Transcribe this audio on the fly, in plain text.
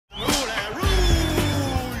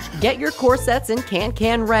Get your corsets and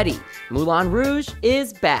can ready. Moulin Rouge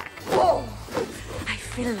is back. Whoa! I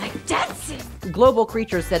feel like dancing! Global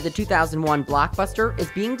Creatures said the 2001 blockbuster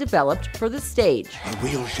is being developed for the stage. A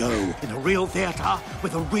real show in a real theater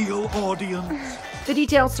with a real audience. The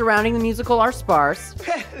details surrounding the musical are sparse.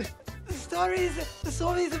 The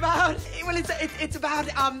story's about, well, it's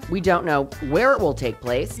about, We don't know where it will take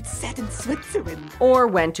place it's set in Switzerland. or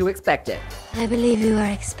when to expect it. I believe you are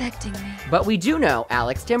expecting me. But we do know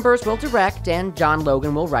Alex Timbers will direct and John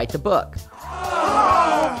Logan will write the book.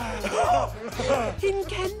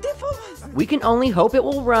 Incredible! We can only hope it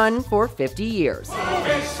will run for 50 years. So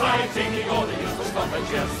exciting, the audience will stop and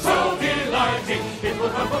cheer. So delighting, it will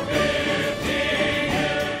run for 50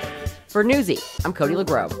 years. For Newsy, I'm Cody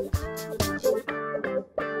LeGros.